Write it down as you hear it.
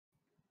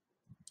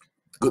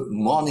Good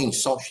morning,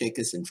 salt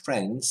shakers and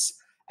friends.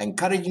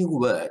 Encouraging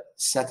word,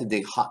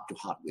 Saturday Heart to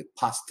Heart with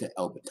Pastor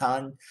Albert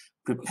Tan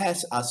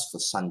prepares us for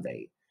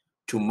Sunday.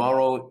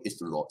 Tomorrow is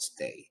the Lord's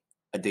Day,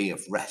 a day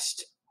of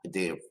rest, a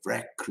day of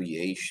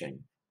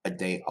recreation, a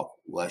day of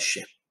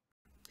worship.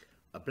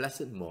 A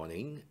blessed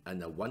morning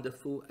and a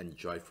wonderful and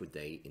joyful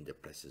day in the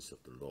presence of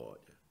the Lord.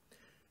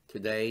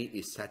 Today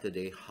is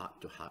Saturday Heart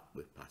to Heart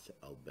with Pastor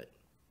Albert.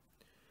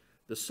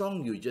 The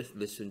song you just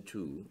listened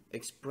to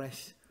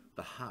expressed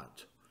the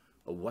heart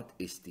of what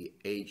is the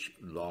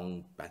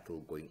age-long battle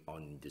going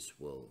on in this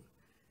world.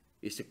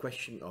 It's a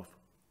question of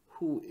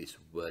who is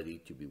worthy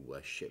to be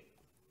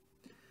worshipped.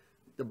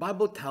 The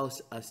Bible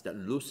tells us that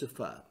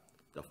Lucifer,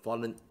 the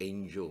fallen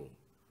angel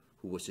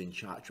who was in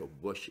charge of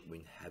worship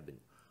in heaven,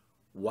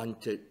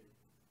 wanted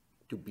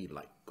to be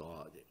like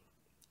God.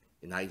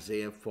 In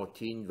Isaiah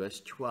 14 verse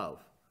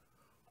 12,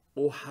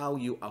 "O how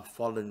you are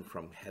fallen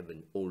from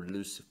heaven, O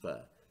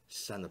Lucifer,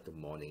 son of the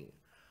morning,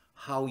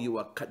 how you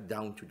are cut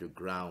down to the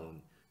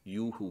ground,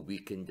 you who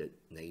weaken the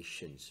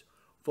nations.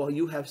 For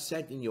you have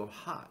said in your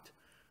heart,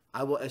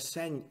 I will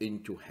ascend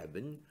into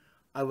heaven,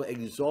 I will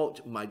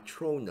exalt my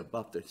throne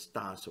above the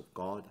stars of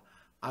God,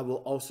 I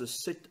will also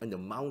sit on the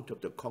mount of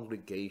the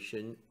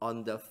congregation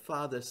on the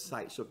farther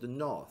sides of the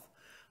north.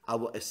 I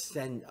will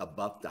ascend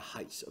above the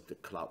heights of the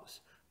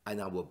clouds,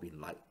 and I will be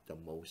like the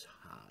Most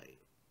High."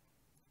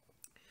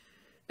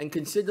 And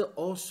consider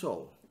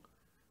also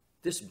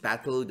this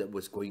battle that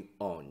was going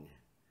on,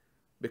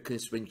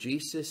 because when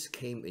Jesus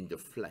came in the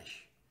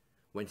flesh,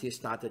 when he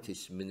started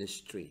his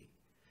ministry,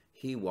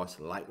 he was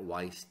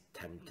likewise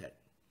tempted.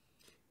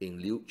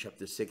 In Luke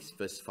chapter 6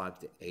 verse 5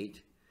 to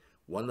 8,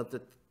 one of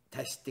the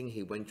testing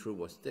he went through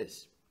was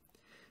this.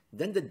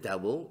 "Then the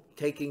devil,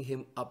 taking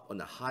him up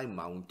on a high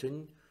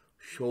mountain,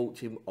 showed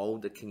him all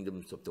the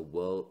kingdoms of the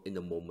world in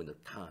a moment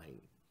of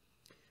time.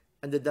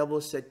 And the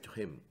devil said to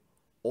him,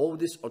 All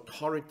this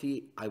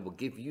authority I will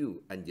give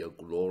you and their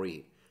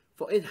glory,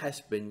 for it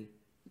has been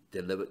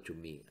delivered to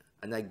me,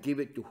 and I give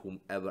it to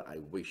whomever I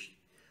wish.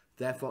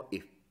 Therefore,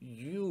 if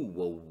you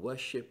will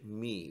worship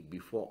me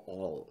before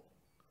all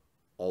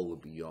will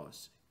be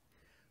yours."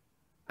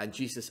 And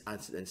Jesus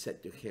answered and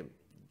said to him,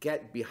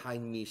 "Get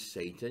behind me,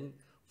 Satan,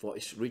 for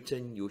it's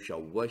written, you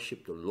shall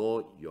worship the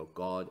Lord your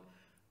God,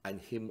 and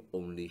him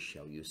only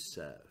shall you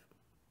serve."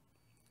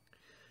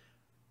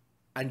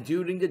 And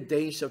during the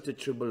days of the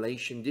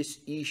tribulation, this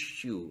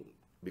issue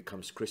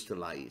becomes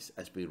crystallized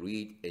as we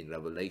read in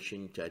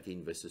Revelation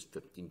 13 verses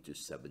 15 to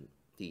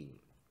 17.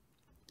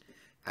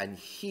 "And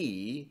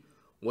he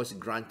was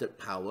granted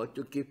power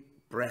to give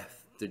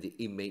breath to the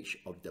image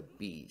of the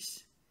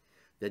beast,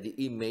 that the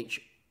image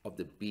of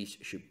the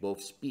beast should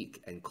both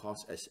speak and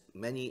cause as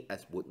many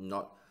as would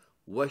not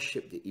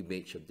worship the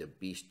image of the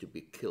beast to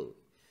be killed.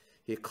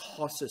 He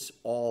causes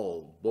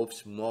all, both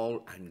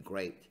small and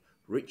great,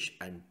 rich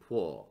and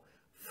poor,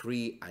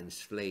 free and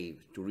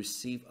slave, to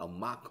receive a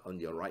mark on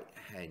their right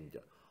hand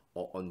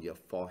or on their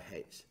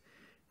foreheads,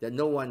 that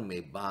no one may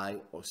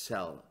buy or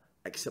sell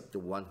except the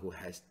one who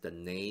has the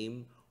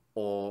name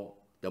or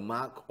the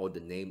mark or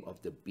the name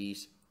of the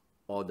beast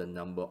or the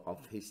number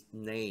of his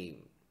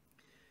name."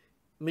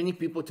 Many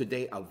people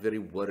today are very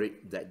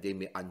worried that they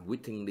may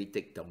unwittingly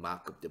take the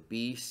mark of the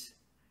beast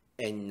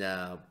and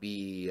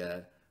be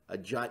a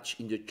judge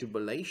in the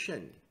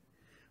tribulation.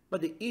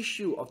 But the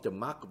issue of the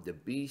mark of the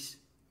beast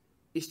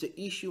is the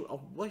issue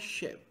of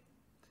worship.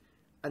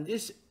 And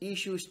this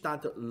issue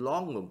started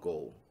long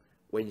ago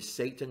when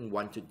Satan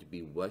wanted to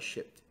be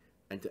worshipped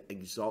and to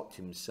exalt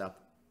himself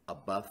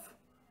above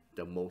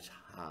the Most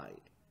High.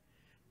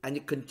 And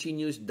it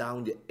continues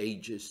down the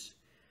ages,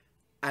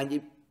 and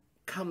it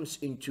comes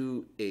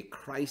into a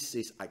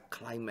crisis, a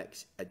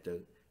climax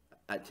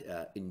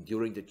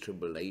during the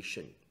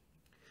tribulation.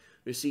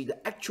 You see,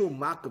 the actual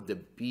mark of the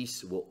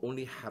beast will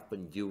only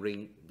happen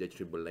during the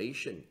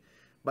tribulation,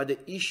 but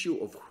the issue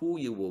of who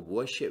you will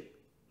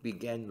worship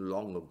began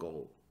long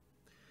ago.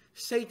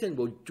 Satan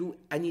will do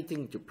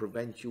anything to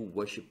prevent you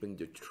worshiping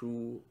the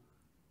true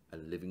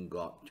and living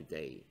God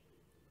today.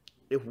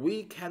 If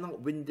we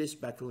cannot win this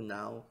battle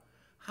now,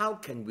 how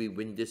can we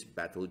win this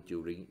battle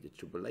during the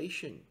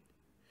tribulation?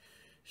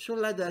 So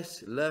let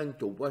us learn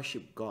to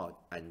worship God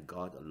and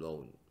God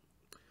alone.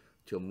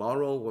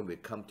 Tomorrow, when we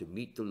come to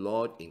meet the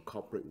Lord in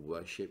corporate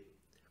worship,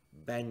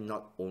 bend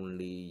not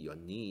only your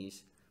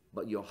knees,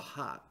 but your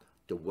heart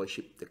to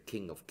worship the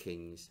King of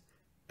Kings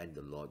and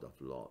the Lord of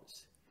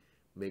Lords.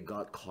 May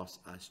God cause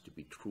us to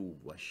be true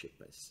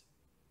worshippers.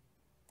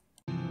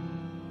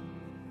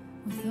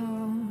 With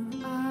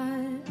all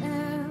I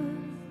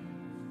am,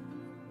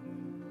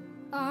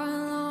 I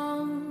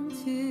long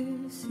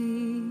to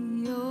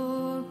see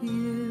your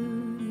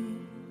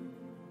beauty.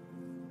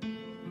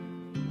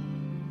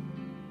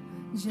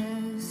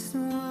 Just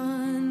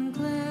one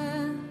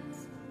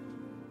glance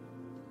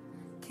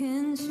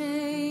can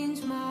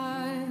change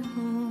my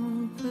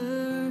whole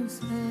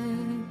perspective.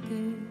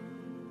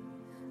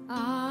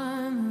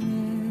 I'm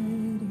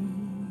ready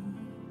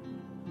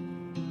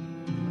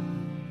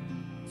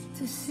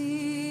to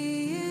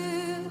see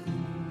you,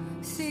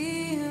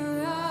 see you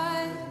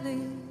right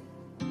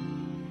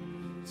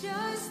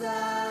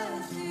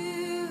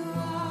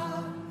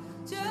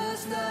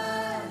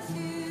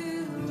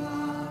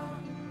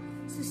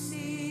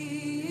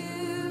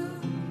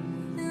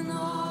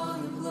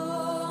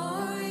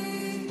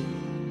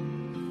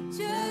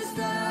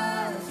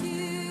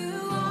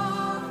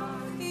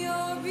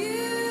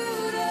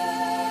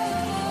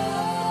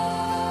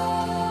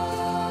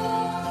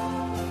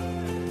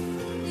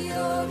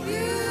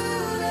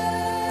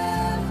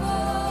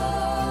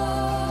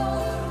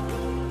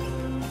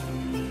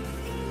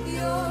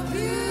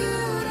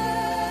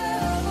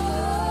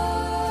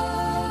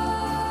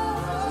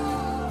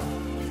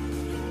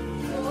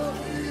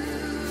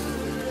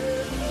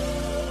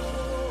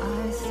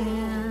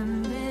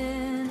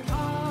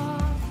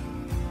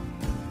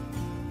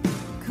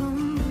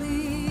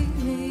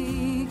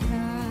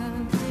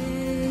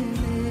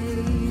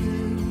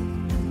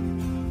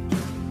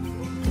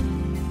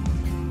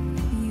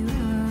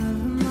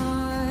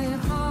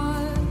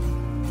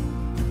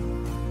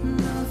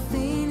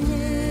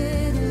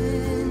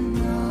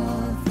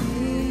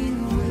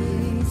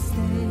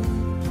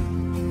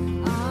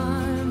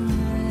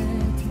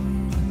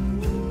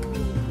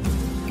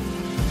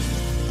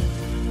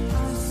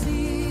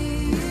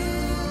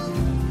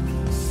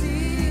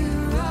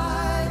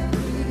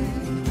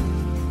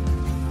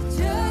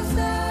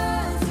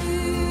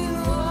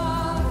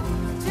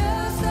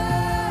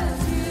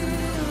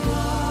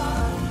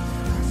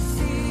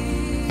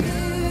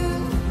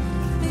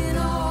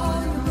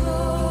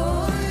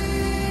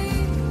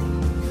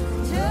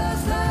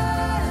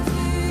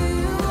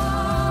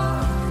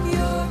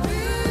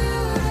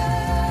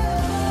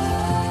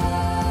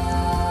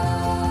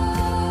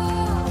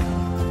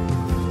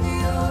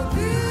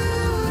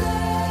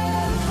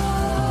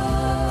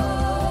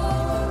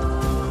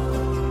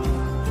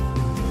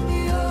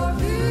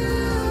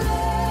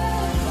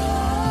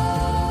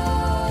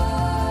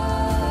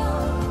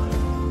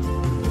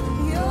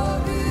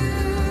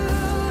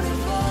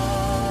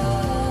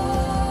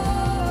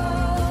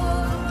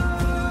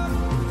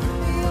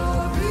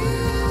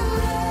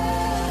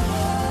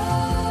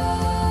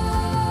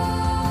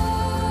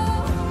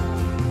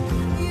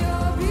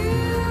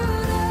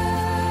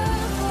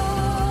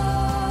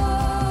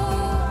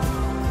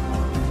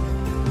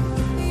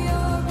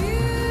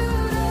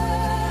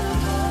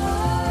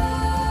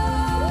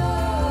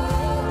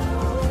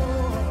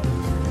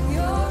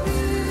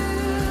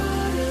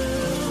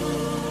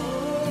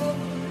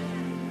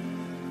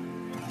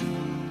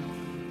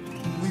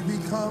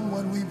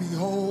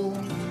behold.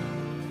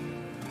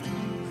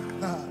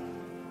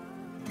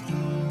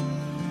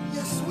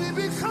 Yes, we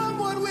become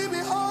what we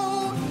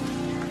behold.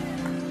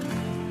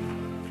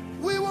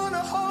 We want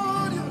to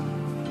hold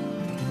you.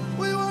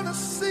 We want to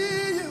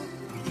see you.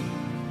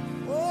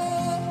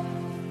 Oh,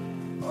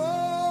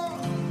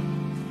 oh,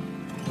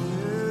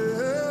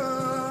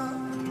 yeah.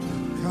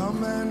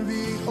 Come and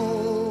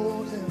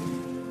behold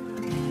him.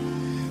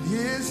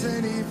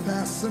 Isn't he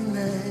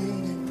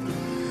fascinating?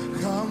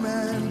 Come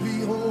and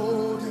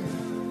behold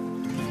him.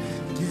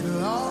 Get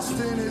lost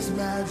in his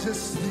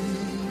majesty.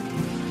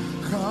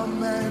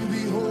 Come and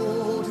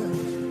behold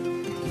him.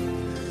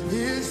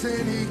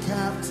 Isn't he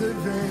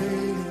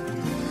captivating?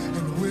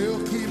 And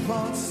we'll keep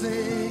on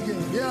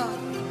singing, yeah,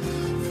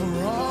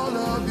 for all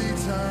of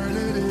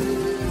eternity.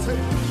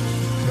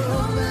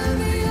 Come and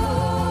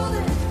behold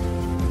him.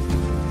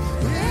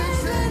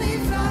 Isn't he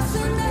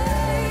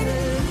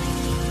fascinating?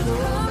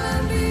 Come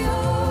and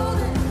behold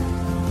him.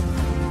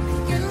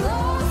 Get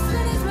lost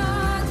in his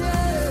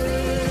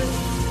majesty.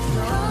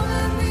 Come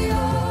and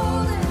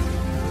behold him.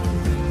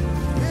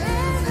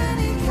 Isn't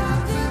he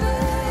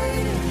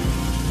captivating?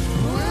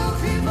 We'll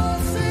keep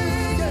on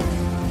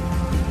singing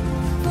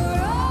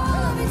for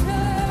all of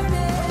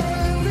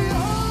eternity.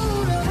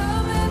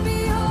 Come and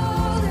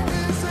behold him.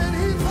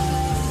 Isn't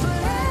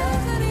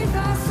he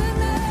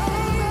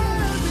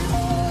fascinating?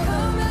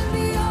 Come and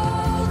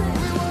behold him.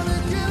 We want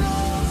to get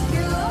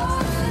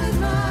lost in his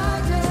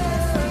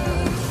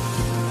majesty.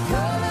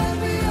 Come and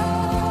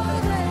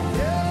behold him.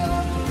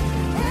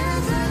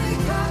 Isn't he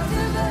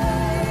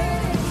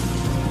captivating?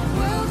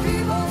 We'll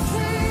keep on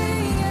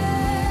singing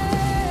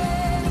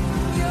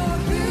your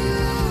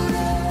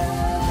beauty.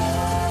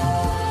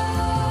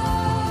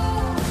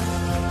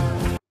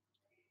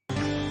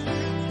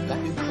 Let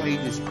me pray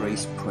this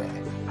grace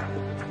prayer.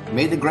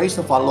 May the grace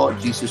of our Lord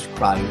Jesus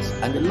Christ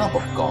and the love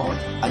of God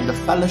and the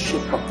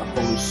fellowship of the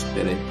Holy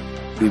Spirit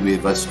be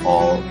with us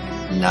all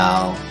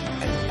now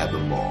and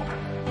evermore.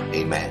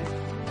 Amen.